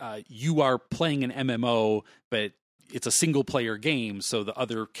 you are playing an MMO, but it's a single player game. So the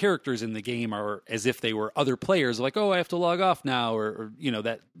other characters in the game are as if they were other players, like, I have to log off now, or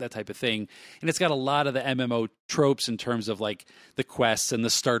that type of thing. And it's got a lot of the MMO tropes in terms of like the quests and the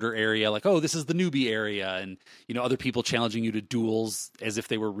starter area, like, this is the newbie area, and other people challenging you to duels as if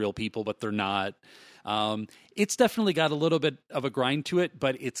they were real people, but they're not. It's definitely got a little bit of a grind to it,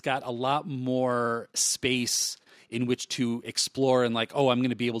 but it's got a lot more space in which to explore, and like, I'm going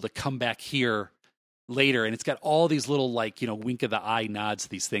to be able to come back here later. And it's got all these little like, wink of the eye nods to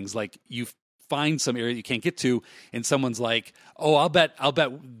these things. Like you find some area you can't get to, and someone's like, I'll bet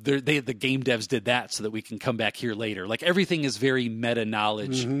the game devs did that so that we can come back here later. Like everything is very meta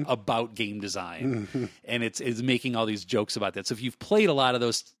knowledge about game design, and it's making all these jokes about that. So if you've played a lot of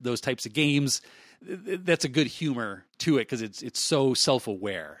those types of games, that's a good humor to it, because it's so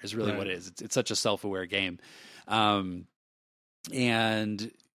self-aware is really what it is. It's such a self-aware game. And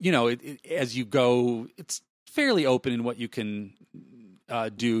as you go, it's fairly open in what you can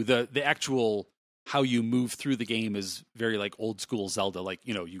do. The actual how you move through the game is very like old school Zelda. Like,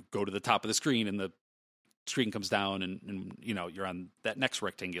 you go to the top of the screen and the screen comes down, and you're on that next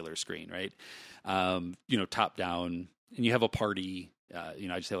rectangular screen, right? Top down, and you have a party. I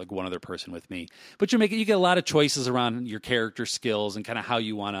just have like one other person with me, but you get a lot of choices around your character skills and kind of how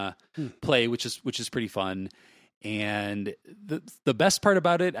you want to play, which is pretty fun. And the best part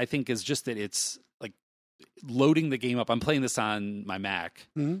about it, I think, is just that it's like loading the game up. I'm playing this on my Mac,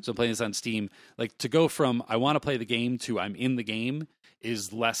 so I'm playing this on Steam. Like to go from I want to play the game to I'm in the game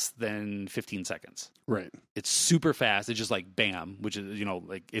is less than 15 seconds. Right. It's super fast. It's just like bam, which is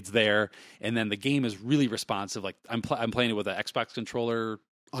like it's there, and then the game is really responsive. Like I'm playing it with an Xbox controller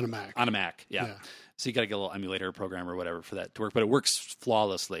on a Mac. Yeah. So you got to get a little emulator program or whatever for that to work, but it works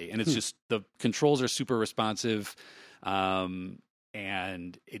flawlessly. And it's just the controls are super responsive, and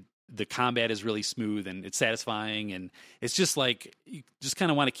the combat is really smooth and it's satisfying. And it's just like you just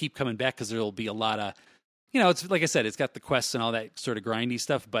kind of want to keep coming back, because there'll be a lot of, it's like I said, it's got the quests and all that sort of grindy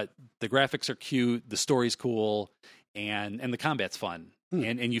stuff, but the graphics are cute, the story's cool, and the combat's fun,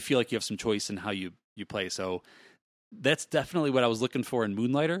 and you feel like you have some choice in how you play. So that's definitely what I was looking for in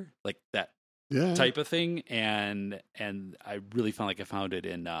Moonlighter, like that type of thing, and I really felt like I found it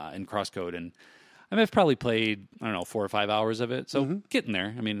in Crosscode, and I've probably played 4 or 5 hours of it, so getting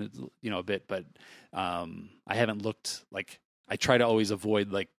there. I mean, a bit, but I haven't looked. Like I try to always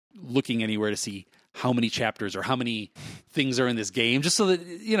avoid like looking anywhere to see how many chapters or how many things are in this game, just so that,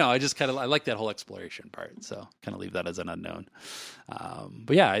 you know, I like that whole exploration part. So kind of leave that as an unknown.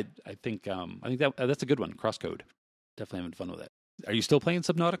 But yeah, I think that's a good one. Crosscode. Definitely having fun with it. Are you still playing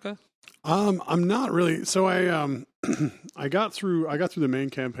Subnautica? I'm not really. So I got through the main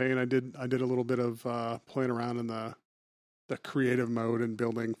campaign. I did a little bit of playing around in the creative mode and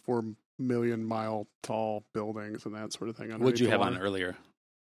building 4 million-mile tall buildings and that sort of thing. What'd you have on earlier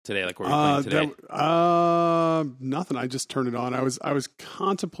today? Like what were you playing today? Nothing. I just turned it on. I was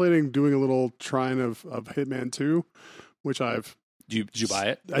contemplating doing a little trying of Hitman 2, which I've. Did you buy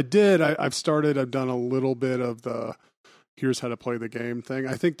it? I did. I've started. I've done a little bit of the here's how to play the game thing.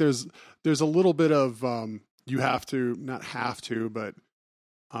 I think there's a little bit of you have to, not have to, but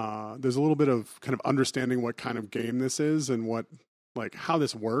there's a little bit of kind of understanding what kind of game this is and what, like, how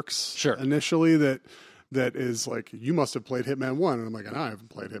this works. Sure. Initially that is like, you must have played Hitman 1. And I'm like, I haven't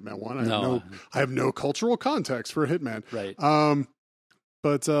played Hitman 1. I have no cultural context for Hitman. Right.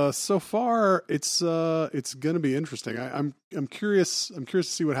 But so far it's going to be interesting. I'm curious to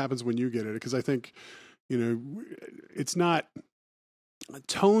see what happens when you get it, because I think, you know, it's not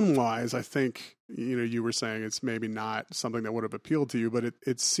tone wise. I think, you know, you were saying it's maybe not something that would have appealed to you, but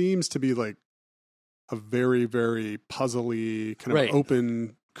it seems to be like a very, very puzzly kind of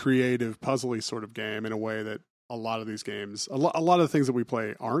open, creative, puzzly sort of game in a way that a lot of these games, a lot of the things that we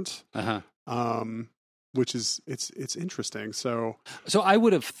play aren't. Which is it's interesting. So I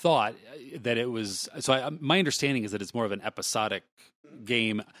would have thought that it was. My understanding is that it's more of an episodic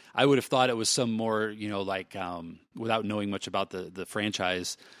game. I would have thought it was some more, you know, like without knowing much about the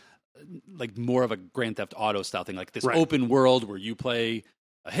franchise, like more of a Grand Theft Auto style thing, like this open world where you play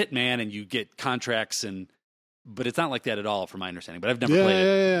a hitman and you get contracts but it's not like that at all, from my understanding. But I've never played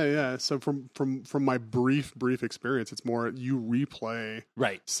it. Yeah. So from my brief experience, it's more you replay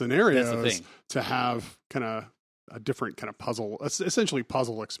scenarios to have kind of a different kind of puzzle, essentially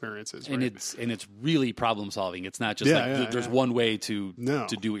puzzle experiences. And it's really problem solving. It's not just there's one way to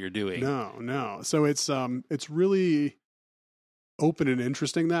do what you're doing. No. So it's really open and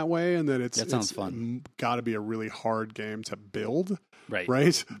interesting that way, and that that sounds fun. Got to be a really hard game to build.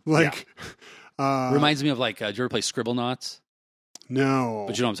 Right. Like. Reminds me of, like, did you ever play Scribblenauts? No.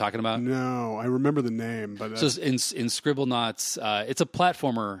 But you know what I'm talking about? No. I remember the name. But so in Scribblenauts, it's a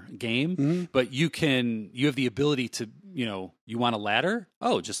platformer game, but you have the ability to, you know, you want a ladder?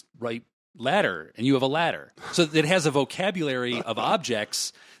 Oh, just write ladder, and you have a ladder. So it has a vocabulary of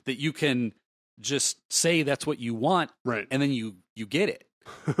objects that you can just say that's what you want, and then you get it.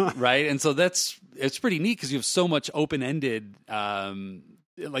 Right? And so it's pretty neat because you have so much open-ended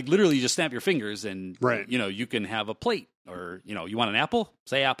like literally you just snap your fingers and, you know, you can have a plate, or, you know, you want an apple,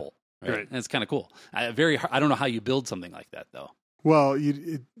 say apple. Right. And it's kind of cool. I don't know how you build something like that though. Well,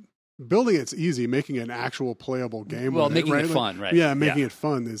 building it's easy. Making an actual playable game. Well, making it fun, right? Yeah. Making it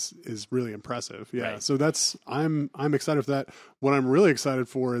fun is really impressive. Yeah. Right. So I'm excited for that. What I'm really excited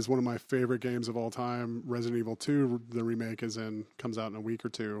for is one of my favorite games of all time, Resident Evil 2. The remake comes out in a week or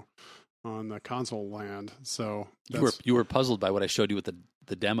two on the console land. So you were puzzled by what I showed you with the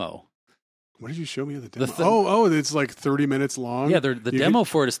demo. What did you show me of the demo? It's like 30 minutes long. Yeah, the demo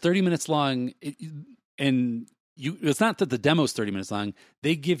for it is 30 minutes long, and it's not that the demo's 30 minutes long.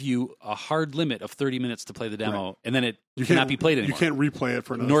 They give you a hard limit of 30 minutes to play the demo, and then it cannot be played anymore. You can't replay it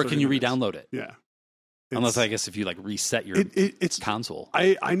for another. Nor can you re-download it. Yeah. Unless, I guess, if you like reset your console.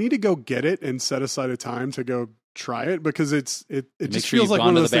 I need to go get it and set aside a time to go try it, because it just sure feels like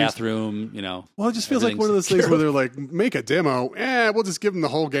one of those bathroom, things, you know. Well, it just feels like one of those things where they're like, make a demo. We'll just give them the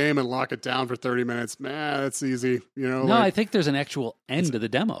whole game and lock it down for 30 minutes. That's easy. You know. No, I think there's an actual end to the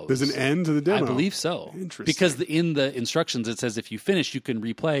demos. There's an end to the demo. I believe so. Interesting. Because in the instructions it says if you finish, you can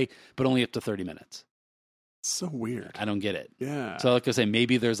replay, but only up to 30 minutes. So weird. I don't get it. Yeah. So like I say,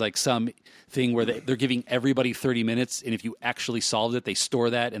 maybe there's like some thing where they're giving everybody 30 minutes, and if you actually solved it, they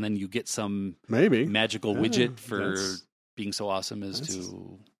store that, and then you get some magical widget for being so awesome as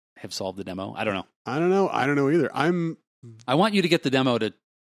to have solved the demo. I don't know. I don't know either. I want you to get the demo to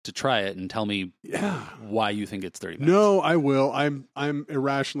try it and tell me why you think it's 30 minutes. No, I will. I'm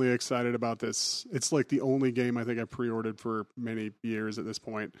irrationally excited about this. It's like the only game I think I pre-ordered for many years at this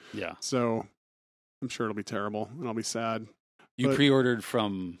point. Yeah. So I'm sure it'll be terrible and I'll be sad. You pre-ordered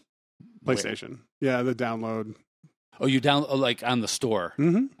from PlayStation. Where? Yeah, the download. Oh, you like on the store.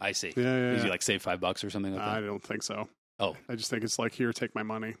 Mm-hmm. I see. Yeah. Did you like save $5 or something like that? I don't think so. Oh, I just think it's like, here, take my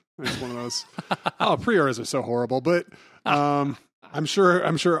money. It's one of those. Pre-orders are so horrible, but I'm sure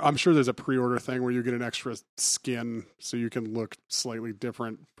there's a pre-order thing where you get an extra skin so you can look slightly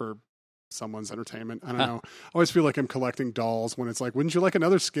different for someone's entertainment. I don't know. I always feel like I'm collecting dolls when it's like, wouldn't you like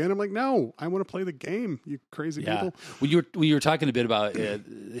another skin? I'm like, no, I want to play the game, you crazy people. When you were talking a bit about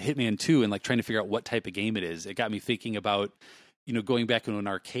Hitman 2 and like trying to figure out what type of game it is, it got me thinking about, going back into an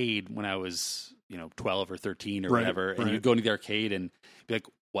arcade when I was, 12 or 13 or whatever, and you'd go into the arcade and be like,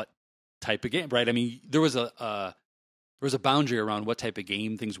 what type of game, right? I mean, there was a boundary around what type of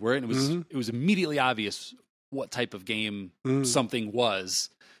game things were, and it was immediately obvious what type of game something was.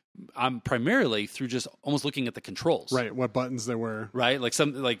 Primarily through just almost looking at the controls, right? What buttons there were, right? Like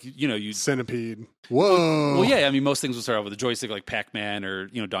something like you Centipede. Whoa. Well, yeah. I mean, most things will start off with a joystick, like Pac-Man or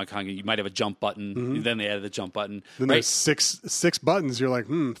Donkey Kong. You might have a jump button. Then they added the jump button. Then there's six buttons. You're like,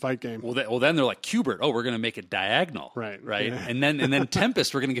 fight game. Well, then they're like Q*bert. Oh, we're going to make it diagonal, right? Yeah. And then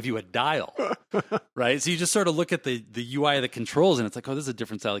Tempest, we're going to give you a dial, right? So you just sort of look at the UI of the controls, and it's like, oh, this is a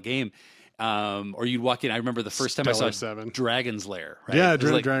different style of game. Or you'd walk in. I remember the first time I saw 7. Dragon's Lair. Right? Yeah,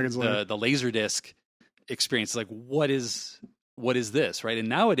 Dragon's Lair. The Laserdisc experience. Like, what is this, right? And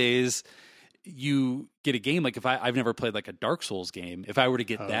nowadays, you get a game like I've never played like a Dark Souls game. If I were to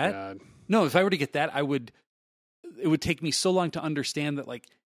get if I were to get that, it would take me so long to understand that, like,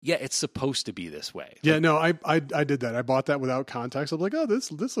 yeah, it's supposed to be this way. Yeah, no, I did that. I bought that without context. I'm like, oh,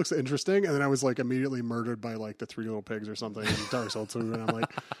 this looks interesting, and then I was like immediately murdered by like the 3 Little Pigs or something in Dark Souls 2, and I'm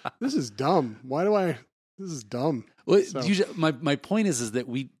like, this is dumb. This is dumb. Well, my point is that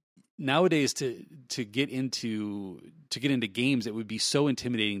we nowadays to get into games, it would be so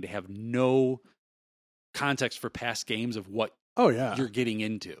intimidating to have no context for past games of what you're getting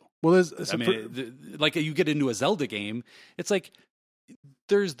into. Well, like you get into a Zelda game, it's like,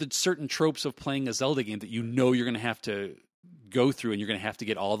 there's the certain tropes of playing a Zelda game that you're going to have to go through, and you're going to have to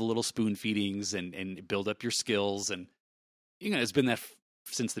get all the little spoon feedings and build up your skills, and it's been that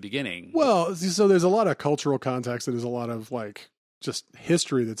since the beginning. Well, so there's a lot of cultural context, and there's a lot of like just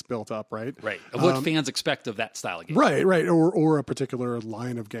history that's built up, right? Right. Of what fans expect of that style of game. Right. Or a particular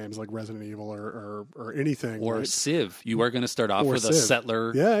line of games like Resident Evil or anything. Or right? Civ. You are going to start off with a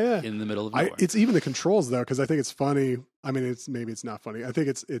settler in the middle of nowhere. It's even the controls, though, because I think it's funny. I mean, maybe it's not funny. I think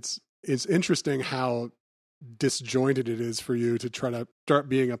it's interesting how disjointed it is for you to try to start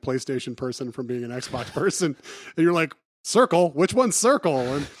being a PlayStation person from being an Xbox person. And you're like, circle? Which one's circle?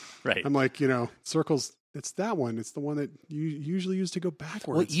 And right. I'm like, circles... It's that one. It's the one that you usually use to go backwards.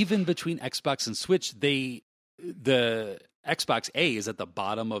 Well, even between Xbox and Switch, the Xbox A is at the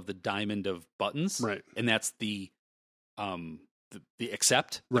bottom of the diamond of buttons, right? And that's the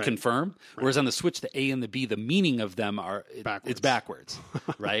accept, the confirm. Right. Whereas on the Switch, the A and the B, the meaning of them are it's backwards,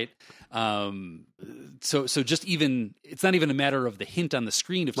 right? So just even it's not even a matter of the hint on the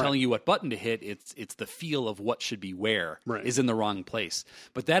screen of telling you what button to hit. It's the feel of what should be where is in the wrong place.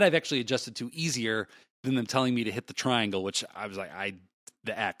 But that I've actually adjusted to easier than them telling me to hit the triangle, which I was like,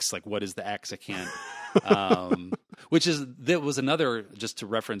 the X, like, what is the X? I can't. That was another, just to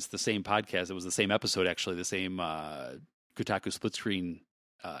reference the same podcast. It was the same episode, actually, the same Kotaku split screen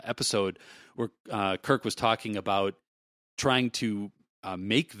episode where Kirk was talking about trying to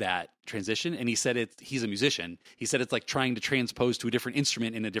make that transition, and he said he's a musician. He said it's like trying to transpose to a different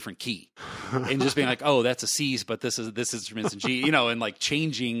instrument in a different key, and just being like, oh, that's a C, but this instrument's in G, and like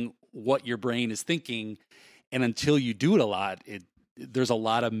changing what your brain is thinking. And until you do it a lot, there's a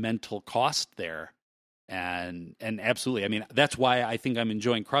lot of mental cost there. And absolutely, I mean, that's why I think I'm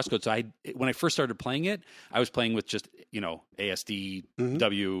enjoying CrossCode. So when I first started playing it, I was playing with just, ASD,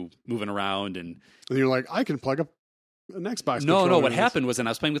 W, moving around. And you're like, I can plug up an Xbox. No, what happened was, and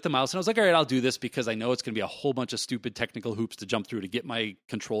I was playing with the mouse, and I was like, all right, I'll do this because I know it's going to be a whole bunch of stupid technical hoops to jump through to get my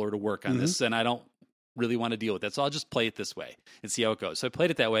controller to work on this, and I don't really want to deal with that. So I'll just play it this way and see how it goes. So I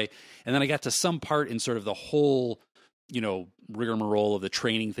played it that way, and then I got to some part in sort of the whole, rigmarole of the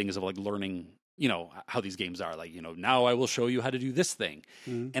training things of like learning, how these games are. Like, now I will show you how to do this thing.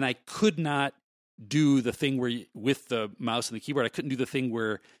 And I could not do the thing where with the mouse and the keyboard, I couldn't do the thing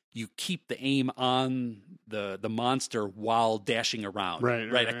where you keep the aim on the monster while dashing around.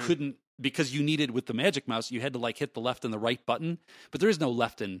 Right. I couldn't, because you needed, with the Magic Mouse, you had to like hit the left and the right button, but there is no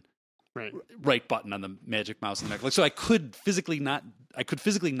left and right button on the Magic Mouse and the Mac. Like, so I could physically not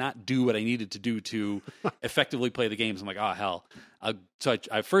do what I needed to do to effectively play the games. I'm like, oh hell. So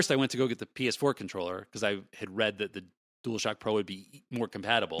first I went to go get the PS4 controller because I had read that the DualShock Pro would be more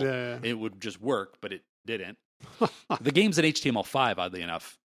compatible. Yeah. It would just work, but it didn't. The game's in HTML5, oddly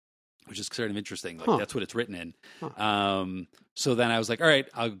enough, which is sort of interesting. Like that's what it's written in. So then I was like, all right,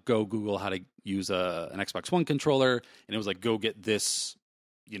 I'll go Google how to use an Xbox One controller, and it was like, go get this,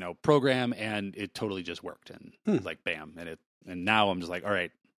 program, and it totally just worked, and it was like bam, and now I'm just like, all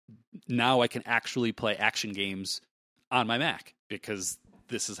right, now I can actually play action games on my Mac because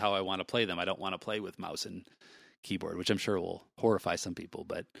this is how I want to play them. I don't want to play with mouse and keyboard, which I'm sure will horrify some people,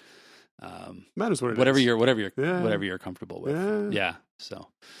 but matters what it whatever is. whatever you're comfortable with. Yeah. So,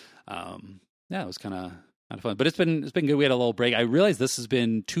 it was kind of fun, but it's been good. We had a little break. I realized this has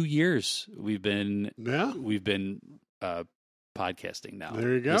been 2 years. We've been podcasting now.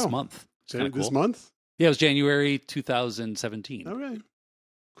 There you go. This month. This month? Yeah, it was January 2017. Okay.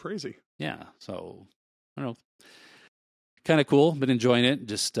 Crazy. Yeah. So I don't know. Kind of cool. Been enjoying it.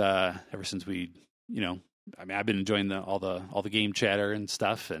 Just ever since we, I've been enjoying all the game chatter and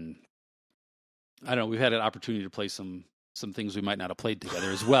stuff, and I don't know. We've had an opportunity to play some things we might not have played together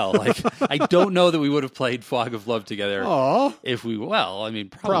as well. Like I don't know that we would have played Fog of Love together if we. Well, I mean,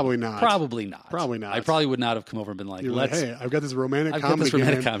 probably not. Probably not. Probably not. I probably would not have come over and been like, "Hey, I've got this romantic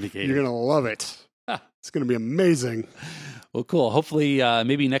comedy game. You're gonna love it. It's gonna be amazing." Well, cool. Hopefully,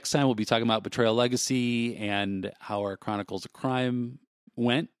 maybe next time we'll be talking about Betrayal Legacy and how our Chronicles of Crime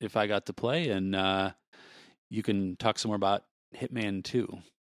went. If I got to play, and you can talk some more about Hitman 2.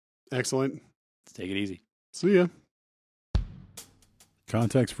 Excellent. Let's take it easy. See ya.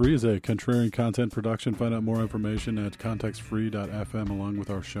 Context Free is a contrarian content production. Find out more information at contextfree.fm along with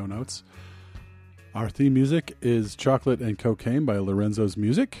our show notes. Our theme music is Chocolate and Cocaine by Lorenzo's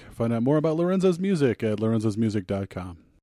Music. Find out more about Lorenzo's Music at lorenzosmusic.com.